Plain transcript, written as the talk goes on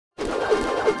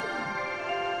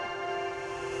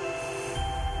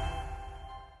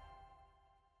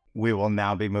we will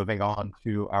now be moving on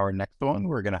to our next one.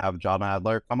 We're going to have John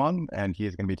Adler come on, and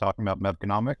he's going to be talking about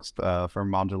MEVconomics for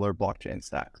modular blockchain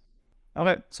stacks.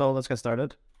 Okay, so let's get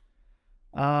started.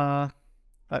 So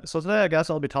today I guess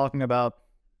I'll be talking about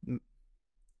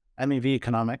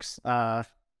MEVconomics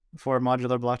for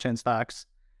modular blockchain stacks.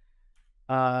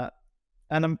 And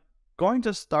I'm going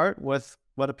to start with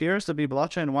what appears to be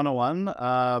blockchain 101,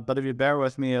 but if you bear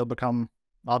with me, it'll become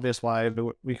obvious why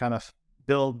we kind of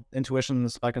build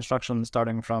intuitions by construction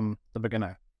starting from the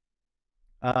beginning.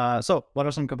 So what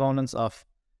are some components of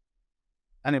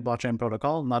any blockchain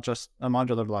protocol, not just a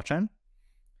modular blockchain?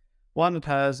 One, it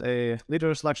has a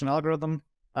leader selection algorithm,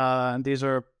 and these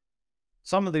are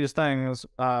some of these things.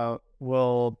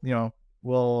 You'll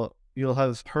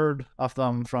have heard of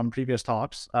them from previous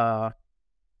talks,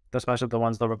 especially the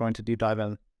ones that we're going to deep dive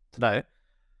in today.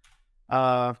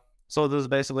 So this is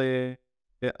basically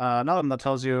an algorithm that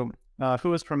tells you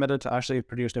who is permitted to actually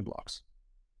produce new blocks.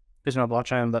 Because a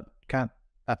blockchain that can't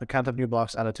have new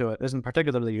blocks added to it isn't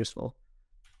particularly useful.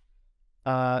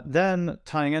 Then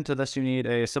tying into this, you need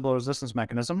a Sybil resistance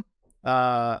mechanism.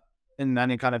 In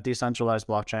any kind of decentralized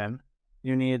blockchain,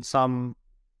 you need some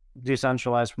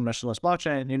decentralized permissionless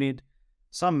blockchain. You need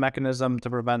some mechanism to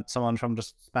prevent someone from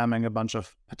just spamming a bunch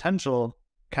of potential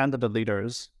candidate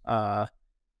leaders,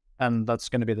 and that's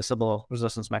going to be the Sybil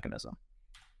resistance mechanism.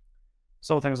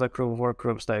 So things like proof of work,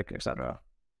 proof of stake, etc.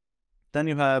 Then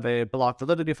you have a block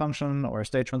validity function or a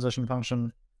state transition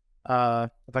function.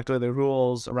 Effectively the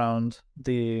rules around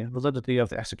the validity of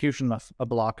the execution of a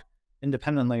block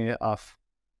independently of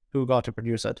who got to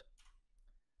produce it.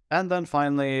 And then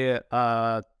finally,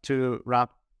 to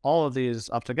wrap all of these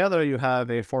up together, you have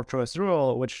a fork choice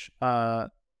rule, which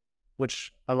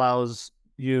allows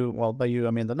you, well, by you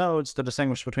I mean the nodes, to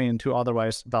distinguish between two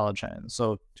otherwise valid chains.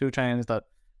 So two chains that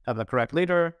have the correct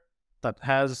leader, that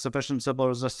has sufficient Sybil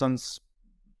resistance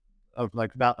of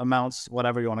like amounts,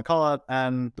 whatever you want to call it,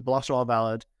 and the blocks are all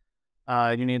valid.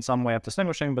 You need some way of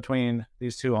distinguishing between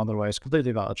these two otherwise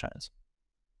completely valid chains.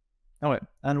 Okay,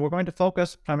 and we're going to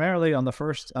focus primarily on the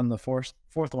first and the fourth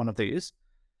one of these,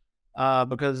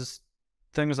 because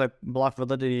things like block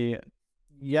validity,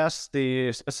 yes,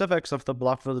 the specifics of the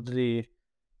block validity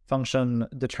function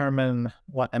determine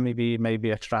what MEV may be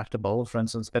extractable. For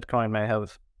instance, Bitcoin may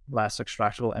have less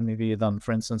extractable MEV than,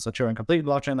 for instance, a Turing complete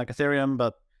blockchain like Ethereum,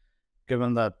 but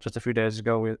given that just a few days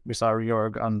ago we saw a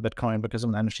reorg on Bitcoin because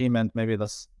of an NFT mint, maybe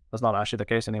that's not actually the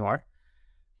case anymore.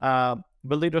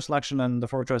 But leader selection and the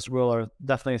fork choice rule are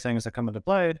definitely things that come into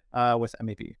play with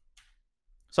MEV.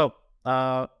 So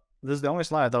this is the only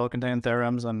slide that will contain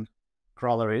theorems and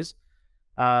corollaries,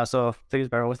 so please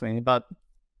bear with me. But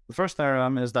the first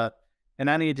theorem is that in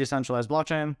any decentralized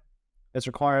blockchain, it's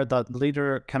required that the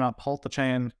leader cannot halt the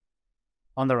chain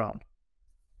on their own.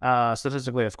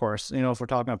 Statistically, of course, if we're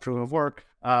talking about proof of work,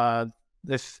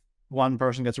 if one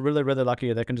person gets really, really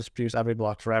lucky, they can just produce every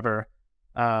block forever,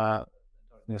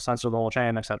 censor the whole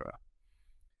chain, etc.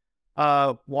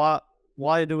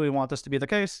 Why do we want this to be the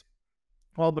case?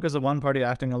 Well, because if one party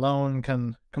acting alone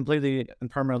can completely and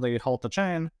permanently halt the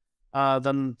chain,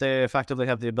 then they effectively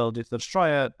have the ability to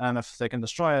destroy it, and if they can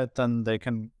destroy it, then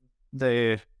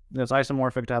it's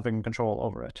isomorphic to having control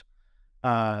over it,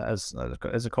 as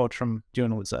a quote from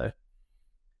Dune would say.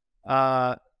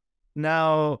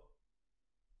 Now,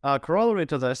 corollary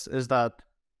to this is that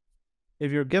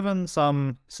if you're given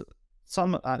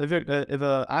if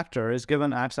an actor is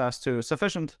given access to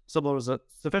sufficient of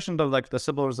like the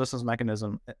Sybil resistance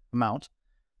mechanism amount,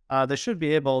 they should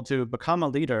be able to become a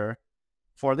leader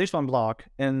for at least one block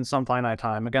in some finite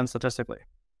time, again statistically.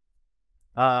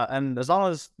 And as long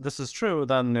as this is true,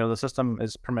 then the system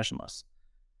is permissionless.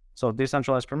 So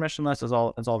decentralized permissionless is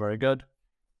all very good.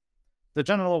 The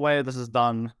general way this is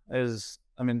done is,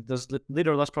 there's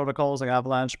leaderless protocols like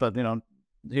Avalanche, but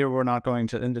here we're not going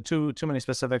into too many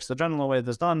specifics. The general way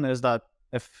this is done is that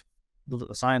if the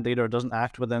assigned leader doesn't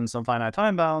act within some finite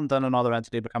time bound, then another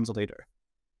entity becomes a leader.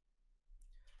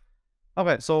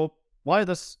 Okay, so why is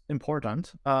this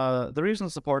important? The reason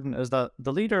it's important is that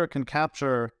the leader can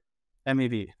capture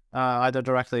MEV, either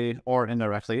directly or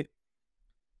indirectly,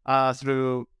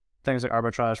 through things like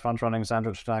arbitrage, front-running,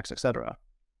 sandwich attacks, etc.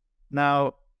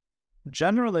 Now,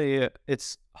 generally,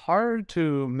 it's hard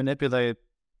to manipulate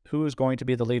who is going to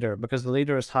be the leader because the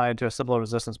leader is tied to a Sybil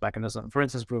resistance mechanism. For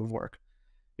instance, proof of work.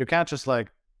 You can't just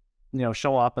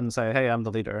show up and say, hey, I'm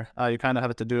the leader. You kind of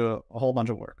have to do a whole bunch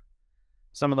of work.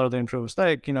 Similarly, in proof of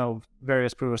stake,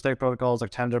 various proof of stake protocols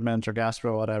like Tendermint or Gas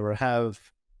or whatever have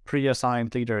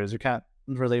pre-assigned leaders. You can't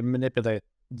really manipulate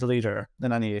the leader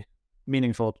in any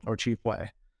meaningful or cheap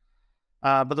way.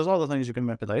 But there's other things you can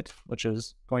manipulate, which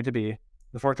is going to be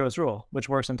the fork choice rule, which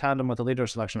works in tandem with the leader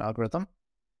selection algorithm.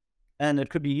 And it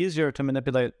could be easier to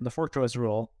manipulate the fork choice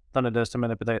rule than it is to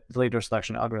manipulate the leader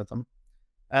selection algorithm.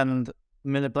 And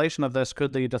manipulation of this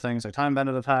could lead to things like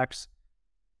time-bended attacks,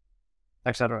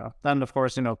 etc. Then, of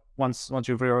course, once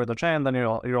you've reordered the chain, then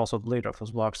you're also the leader of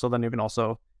those blocks. So then you can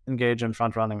also engage in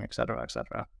front-running,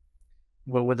 etc.,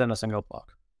 within a single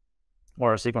block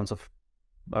or a sequence of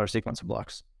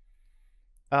blocks.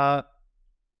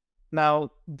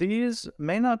 Now, these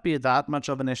may not be that much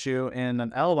of an issue in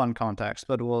an L1 context,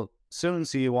 but we'll soon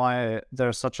see why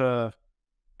there's such a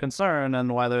concern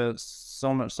and why they're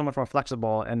so much more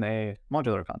flexible in a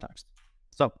modular context.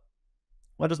 So,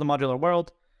 what is the modular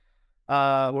world?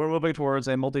 We're moving towards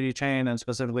a multi-chain and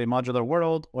specifically modular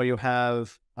world where you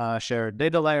have shared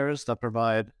data layers that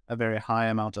provide a very high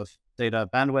amount of data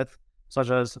bandwidth, such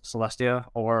as Celestia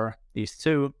or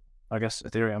ETH2, I guess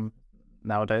Ethereum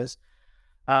nowadays.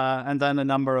 And then a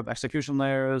number of execution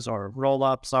layers or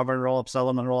rollups, sovereign rollups,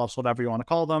 settlement rollups, whatever you want to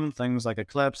call them, things like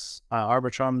Eclipse,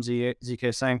 Arbitrum,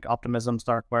 ZK Sync, Optimism,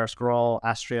 Starkware, Scroll,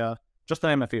 Astria, just to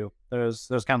name a few. There's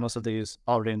countless of these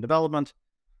already in development,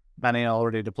 many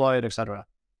already deployed, etc.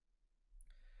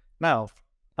 Now,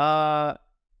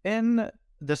 in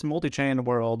this multi-chain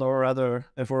world, or rather,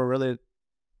 if we're really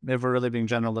being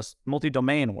generalist,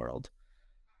 multi-domain world,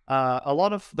 a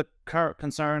lot of the current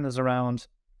concern is around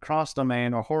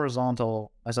cross-domain or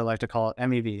horizontal, as I like to call it,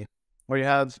 MEV, where you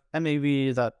have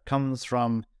MEV that comes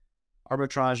from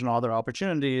arbitrage and other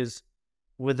opportunities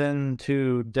within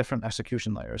two different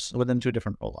execution layers, within two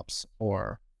different rollups,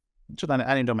 or within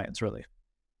any domains, really.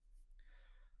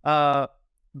 And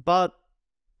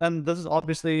this is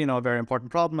obviously, a very important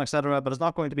problem, etc., but it's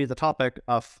not going to be the topic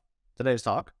of today's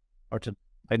talk, or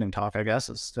lightning talk, I guess.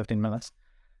 It's 15 minutes.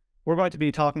 We're going to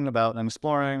be talking about and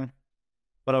exploring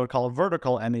what I would call a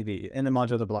vertical MEV in a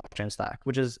modular blockchain stack,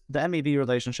 which is the MEV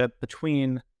relationship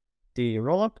between the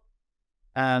rollup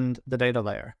and the data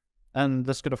layer. And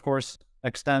this could, of course,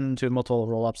 extend to multiple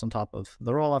rollups on top of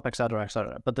the rollup, etc.,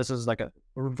 etc. But this is like a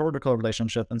vertical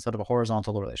relationship instead of a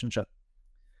horizontal relationship.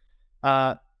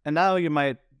 And now you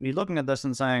might be looking at this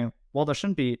and saying, well, there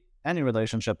shouldn't be any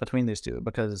relationship between these two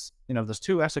because, there's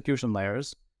two execution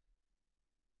layers.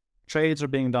 Trades are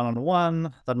being done on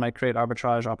one that might create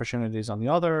arbitrage opportunities on the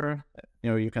other.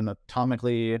 You can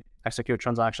atomically execute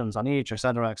transactions on each,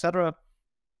 etc., etc.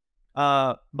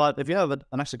 But if you have an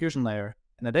execution layer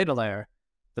and a data layer,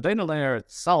 the data layer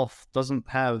itself doesn't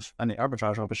have any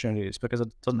arbitrage opportunities because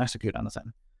it doesn't execute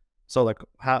anything. So, like,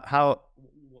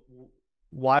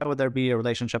 why would there be a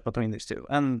relationship between these two?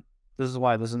 And this is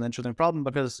why this is an interesting problem,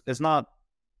 because it's not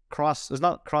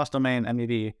cross-domain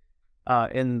MEV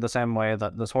in the same way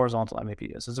that this horizontal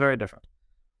MEV is. It's very different.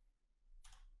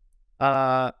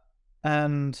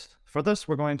 And for this,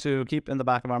 we're going to keep in the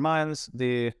back of our minds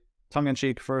the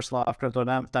tongue-in-cheek first law of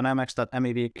cryptodynamics that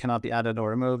MEV cannot be added or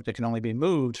removed. It can only be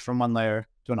moved from one layer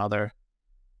to another.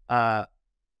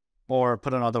 Or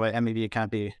put another way, MEV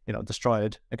can't be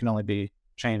destroyed. It can only be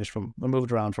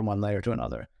moved around from one layer to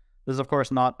another. This is, of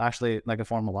course, not actually like a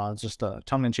formal law. It's just a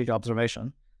tongue-in-cheek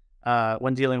observation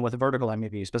when dealing with vertical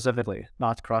MEV specifically,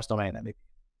 not cross-domain MEV.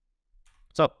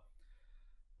 So,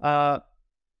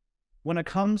 when it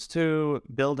comes to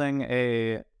building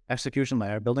a execution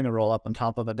layer, building a rollup on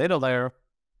top of a data layer,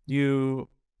 you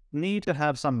need to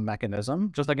have some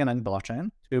mechanism, just like in any blockchain,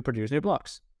 to produce new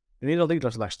blocks. You need a leader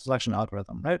selection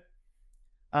algorithm, right?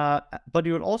 But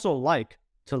you would also like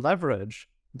to leverage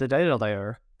the data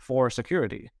layer for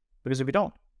security, because if you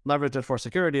don't leverage it for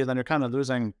security, then you're kind of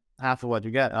losing half of what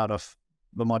you get out of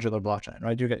the modular blockchain,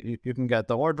 right? You can get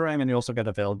the ordering and you also get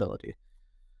availability.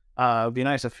 It'd be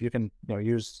nice if you can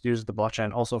use the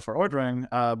blockchain also for ordering,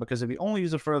 because if you only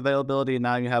use it for availability,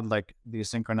 now you have like these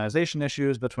synchronization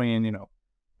issues between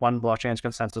one blockchain's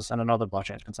consensus and another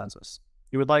blockchain's consensus.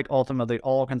 You would like ultimately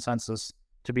all consensus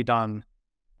to be done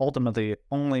ultimately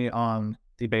only on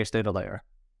the base data layer,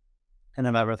 and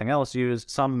then everything else use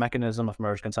some mechanism of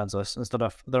merge consensus instead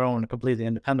of their own completely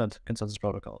independent consensus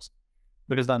protocols.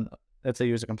 Because then if they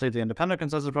use a completely independent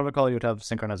consensus protocol, you'd have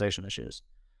synchronization issues.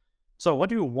 So what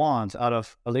do you want out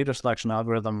of a leader selection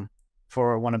algorithm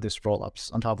for one of these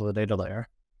rollups on top of the data layer?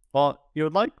 Well, you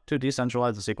would like to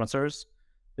decentralize the sequencers.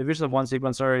 If you just have one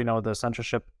sequencer, the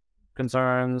censorship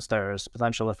concerns, there's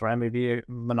potential for MEV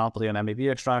monopoly and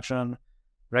MEV extraction,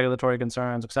 regulatory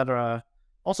concerns, etc.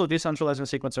 Also, decentralizing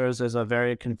sequencers is a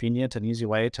very convenient and easy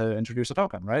way to introduce a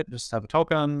token, right? Just have a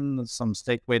token, some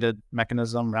stake-weighted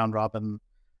mechanism, round-robin,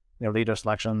 leader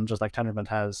selection, just like Tendermint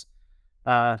has.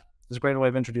 It's a great way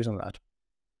of introducing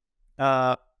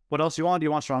that. What else you want?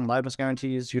 You want strong liveness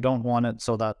guarantees. You don't want it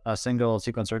so that a single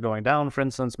sequencer going down, for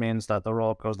instance, means that the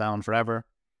rollup goes down forever.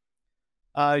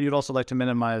 You'd also like to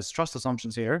minimize trust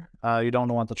assumptions here. You don't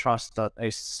want the trust that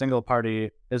a single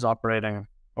party is operating,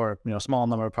 or a small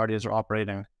number of parties are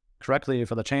operating correctly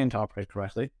for the chain to operate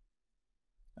correctly.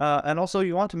 And also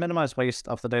you want to minimize waste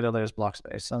of the data layer's block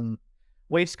space. And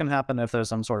waste can happen if there's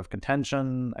some sort of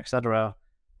contention, etc.,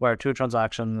 where two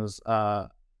transactions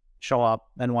show up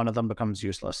and one of them becomes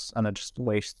useless and it just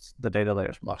wastes the data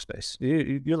layer's block space.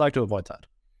 You like to avoid that.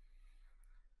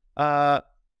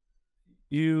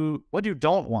 What you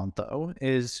don't want, though,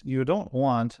 is you don't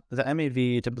want the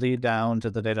MEV to bleed down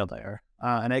to the data layer.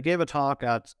 And I gave a talk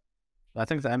at, I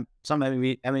think, some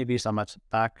MEV summit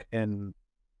back a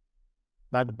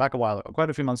while ago,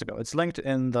 quite a few months ago. It's linked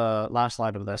in the last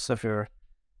slide of this. If you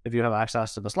have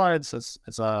access to the slides, it's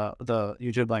the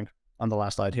YouTube link on the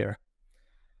last slide here.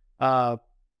 That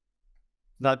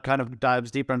kind of dives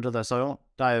deeper into this. So I won't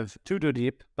dive too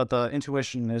deep, but the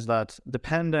intuition is that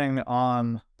depending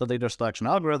on the leader selection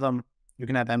algorithm, you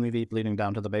can have MEV bleeding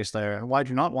down to the base layer. Why do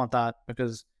you not want that?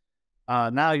 Because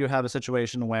now you have a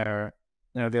situation where,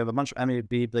 if you have a bunch of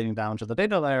MEV bleeding down to the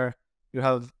data layer, you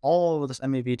have all of this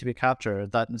MEV to be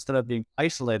captured that instead of being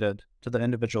isolated to the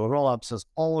individual rollups is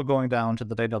all going down to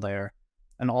the data layer.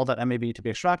 And all that MEV to be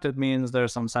extracted means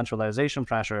there's some centralization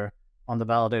pressure on the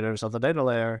validators of the data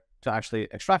layer to actually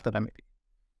extract that MEV.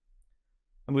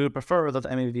 And we would prefer that the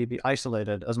MEV be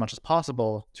isolated as much as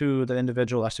possible to the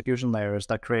individual execution layers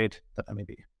that create that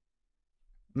MEV.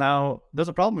 Now, there's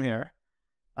a problem here,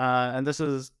 and this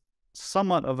is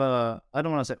somewhat of a, I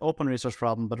don't want to say open research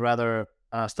problem, but rather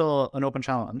still an open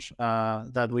challenge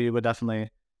that we would definitely,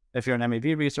 if you're an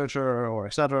MEV researcher or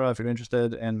et cetera, if you're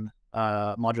interested in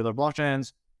modular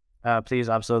blockchains, please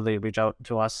absolutely reach out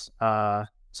to us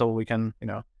so we can,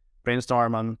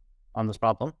 brainstorm on this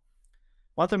problem.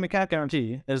 One thing we can't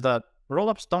guarantee is that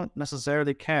rollups don't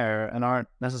necessarily care and aren't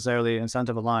necessarily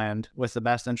incentive aligned with the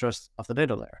best interests of the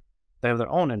data layer. They have their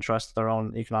own interests, their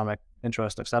own economic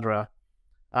interest, etc.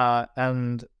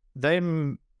 And they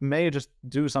may just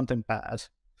do something bad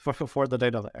for the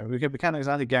data layer. We can't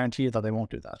exactly guarantee that they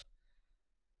won't do that.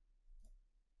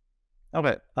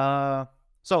 Okay,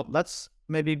 so let's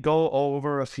maybe go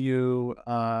over a few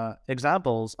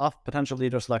examples of potential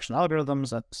leader selection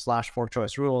algorithms / fork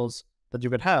choice rules that you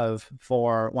could have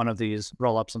for one of these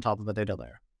rollups on top of a data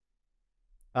layer.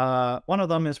 One of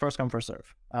them is first come, first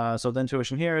serve. So the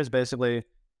intuition here is basically a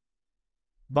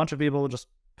bunch of people just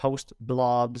post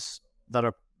blobs that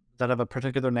have a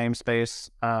particular namespace,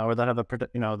 or that have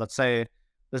let's say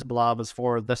this blob is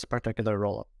for this particular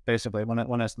rollup. Basically,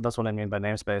 that's what I mean by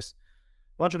namespace.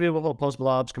 A bunch of people will post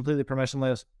blobs completely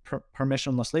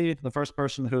permissionlessly. The first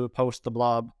person who posts the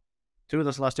blob to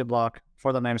the Celestia block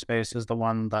for the namespace is the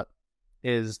one that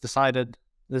is selected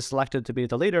to be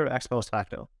the leader ex post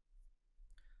facto.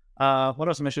 What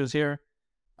are some issues here?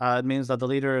 It means that the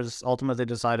leader is ultimately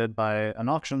decided by an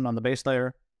auction on the base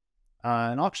layer.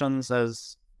 In auctions,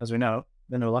 as we know,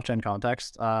 in a blockchain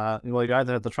context, well, you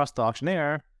either have to trust the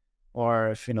auctioneer, or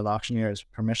if the auctioneer is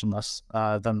permissionless,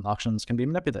 then auctions can be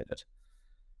manipulated.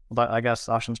 But I guess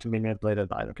auctions can be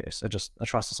manipulated in either case. It's just a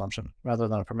trust assumption rather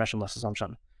than a permissionless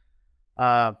assumption.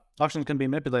 Auctions can be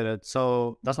manipulated,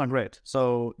 so that's not great.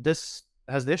 So this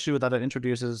has the issue that it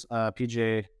introduces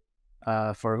PGA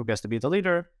for who gets to be the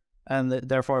leader, and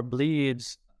therefore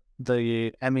bleeds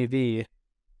the MEV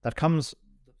that comes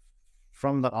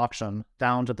from the auction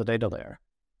down to the data layer.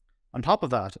 On top of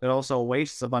that, it also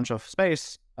wastes a bunch of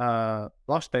space,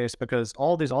 block space, because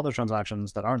all these other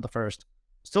transactions that aren't the first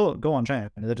still go on chain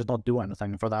and they just don't do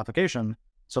anything for the application,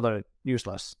 so they're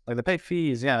useless. Like, they pay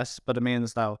fees, yes, but it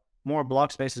means that more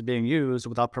block space is being used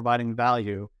without providing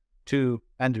value to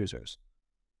end users.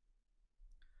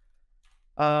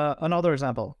 Another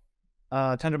example,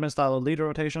 Tendermint style leader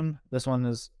rotation. This one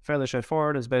is fairly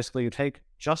straightforward. It's basically you take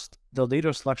just the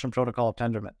leader selection protocol of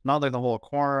Tendermint, not like the whole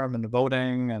quorum and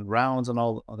voting and rounds and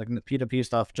all like P2P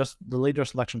stuff, just the leader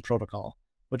selection protocol,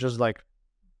 which is like,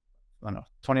 I don't know,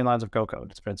 20 lines of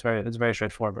code. It's very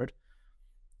straightforward.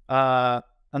 And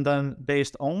then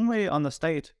based only on the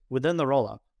state within the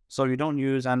rollup. So you don't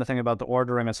use anything about the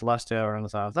ordering of Celestia or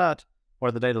anything like that,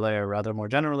 or the data layer rather more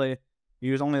generally. You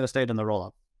use only the state in the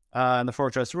rollup. And the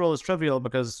fork choice rule is trivial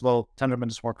because, well, Tendermint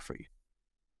is fork free.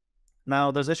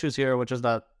 Now, there's issues here, which is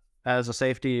that as a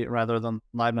safety rather than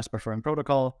liveness preferring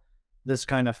protocol, this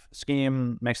kind of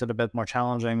scheme makes it a bit more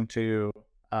challenging to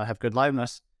have good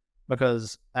liveness,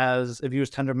 because if you use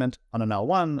Tendermint on an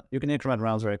L1, you can increment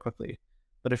rounds very quickly.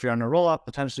 But if you're on a rollup,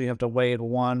 potentially you have to wait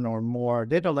one or more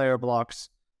data layer blocks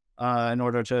in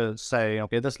order to say,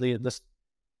 okay, this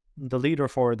the leader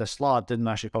for the slot didn't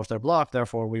actually post their block.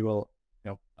 Therefore, we will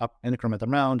up increment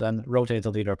them around and rotate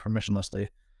the leader permissionlessly.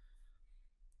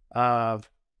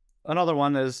 Another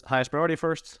one is highest priority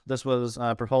first. This was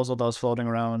a proposal that was floating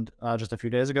around just a few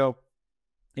days ago.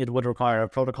 It would require a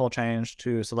protocol change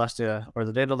to Celestia or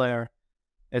the data layer.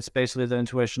 It's basically the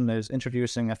intuition is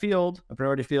introducing a field, a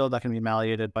priority field that can be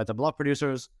validated by the block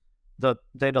producers, the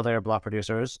data layer block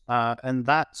producers, and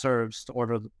that serves to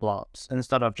order the blobs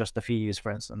instead of just the fees,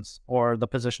 for instance, or the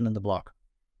position in the block.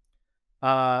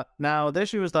 Now, the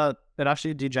issue is that it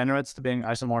actually degenerates to being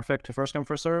isomorphic to first come,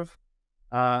 first serve,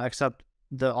 except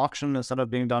the auction, instead of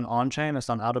being done on-chain, is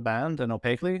done out-of-band and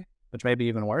opaquely, which may be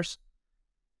even worse.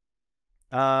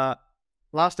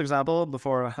 Last example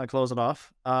before I close it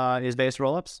off is base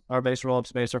rollups. Are base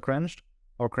rollups based or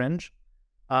cringe?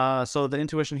 So the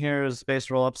intuition here is base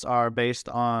rollups are based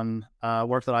on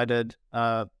work that I did,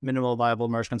 minimal viable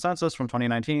merge consensus from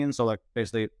 2019, so like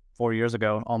basically 4 years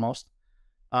ago almost,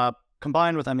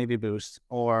 combined with MEV boost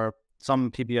or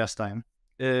some PBS thing.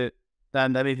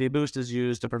 Then MEV boost is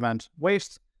used to prevent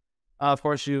waste. Of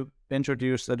course, you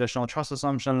introduce additional trust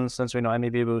assumptions since we know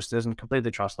MEV boost isn't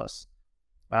completely trustless.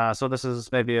 So this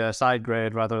is maybe a side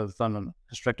grade rather than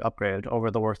a strict upgrade over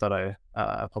the work that I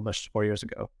published 4 years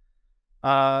ago.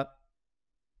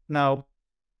 Now,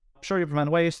 sure, you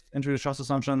prevent waste, introduce trust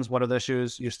assumptions. What are the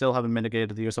issues? You still haven't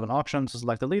mitigated the use of an auction to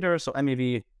select the leader, so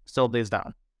MEV still bleeds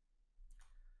down.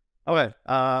 Okay,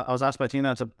 I was asked by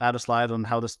Tina to add a slide on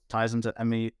how this ties into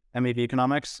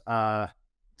MEVconomics.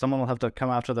 Someone will have to come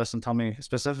after this and tell me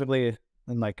specifically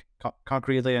and like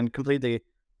concretely and completely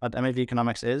what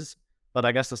MEVconomics is. But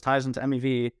I guess this ties into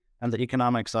MEV and the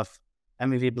economics of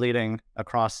MEV bleeding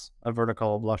across a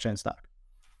vertical blockchain stack.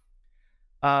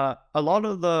 A lot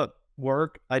of the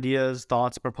work, ideas,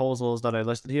 thoughts, proposals that I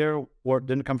listed here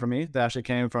didn't come from me. They actually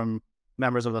came from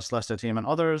members of the Celestia team and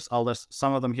others. I'll list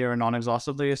some of them here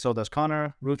non-exhaustively. So there's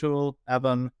Connor, Rutul,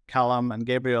 Evan, Callum, and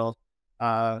Gabriel.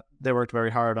 They worked very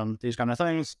hard on these kind of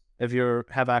things. If you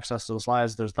have access to the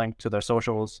slides, there's a link to their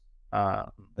socials.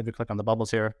 If you click on the bubbles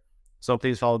here. So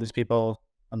please follow these people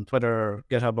on Twitter or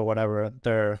GitHub or whatever.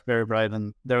 They're very bright,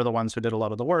 and they're the ones who did a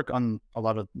lot of the work on a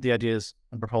lot of the ideas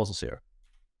and proposals here.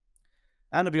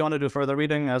 And if you want to do further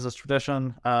reading, as is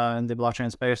tradition in the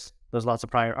blockchain space, there's lots of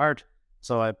prior art.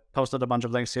 So I posted a bunch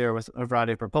of links here with a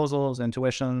variety of proposals,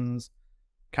 intuitions,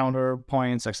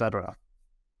 counterpoints, etc.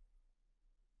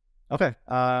 Okay,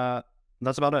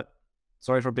 that's about it.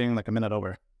 Sorry for being like a minute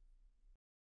over.